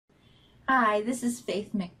Hi, this is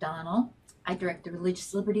Faith McDonnell. I direct the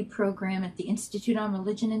Religious Liberty Program at the Institute on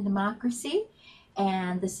Religion and Democracy,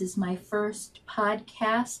 and this is my first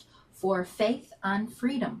podcast for Faith on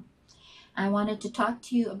Freedom. I wanted to talk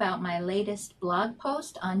to you about my latest blog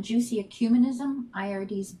post on Juicy Ecumenism,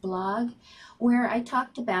 IRD's blog, where I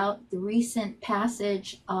talked about the recent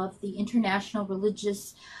passage of the International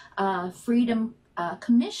Religious Freedom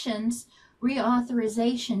Commission's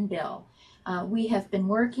reauthorization bill. We have been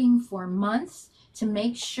working for months to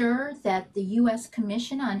make sure that the U.S.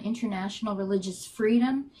 Commission on International Religious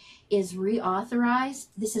Freedom is reauthorized.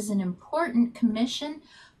 This is an important commission,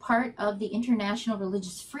 part of the International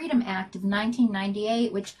Religious Freedom Act of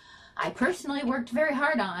 1998, which I personally worked very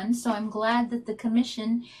hard on, so I'm glad that the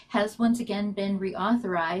commission has once again been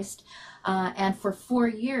reauthorized, and for 4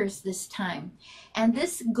 years this time. And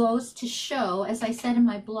this goes to show, as I said in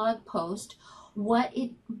my blog post, what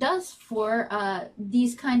it does for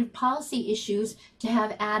these kind of policy issues to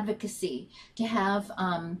have advocacy, to have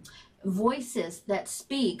voices that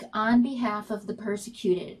speak on behalf of the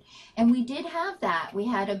persecuted. And we did have that. We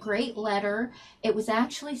had a great letter. It was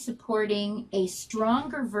actually supporting a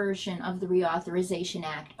stronger version of the Reauthorization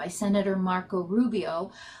Act by Senator Marco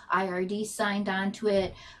Rubio. IRD signed on to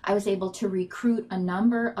it. I was able to recruit a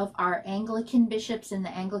number of our Anglican bishops in the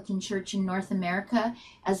Anglican Church in North America,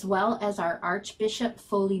 as well as our Archbishop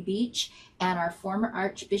Foley Beach and our former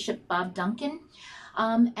Archbishop Bob Duncan.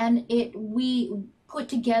 We put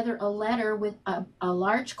together a letter with a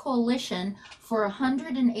large coalition for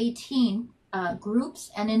 118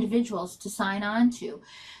 groups and individuals to sign on to.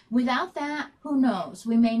 Without that, who knows?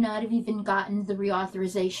 We may not have even gotten the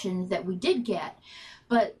reauthorization that we did get.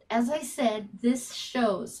 But as I said, this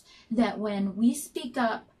shows that when we speak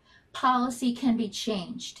up, policy can be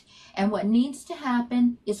changed. And what needs to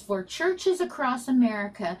happen is for churches across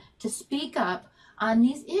America to speak up on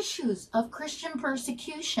these issues of Christian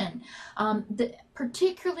persecution.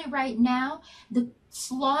 Particularly right now, the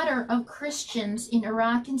slaughter of Christians in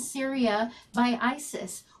Iraq and Syria by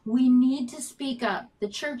ISIS. We need to speak up. The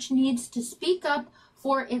church needs to speak up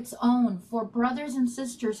for its own, for brothers and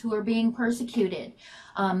sisters who are being persecuted.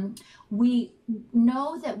 We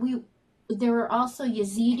know that there are also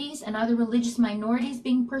Yazidis and other religious minorities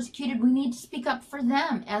being persecuted. We need to speak up for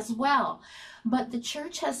them as well. But the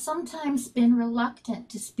church has sometimes been reluctant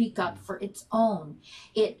to speak up for its own.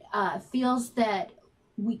 It feels that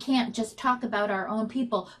we can't just talk about our own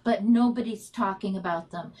people, but nobody's talking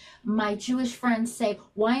about them. My Jewish friends say,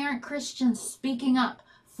 why aren't Christians speaking up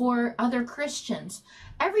for other Christians?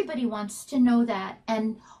 Everybody wants to know that,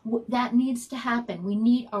 and that needs to happen. We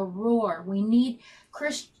need a roar. We need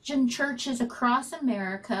Christian churches across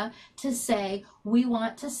America to say, we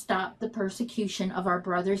want to stop the persecution of our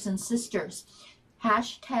brothers and sisters.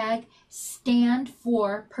 Hashtag stand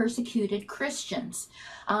for persecuted Christians.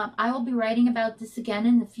 I will be writing about this again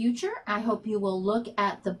in the future. I hope you will look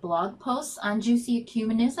at the blog posts on Juicy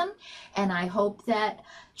Ecumenism, and I hope that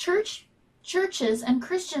churches and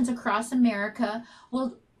Christians across America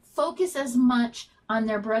will focus as much on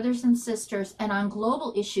their brothers and sisters and on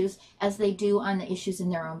global issues as they do on the issues in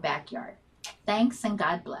their own backyard. Thanks, and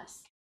God bless.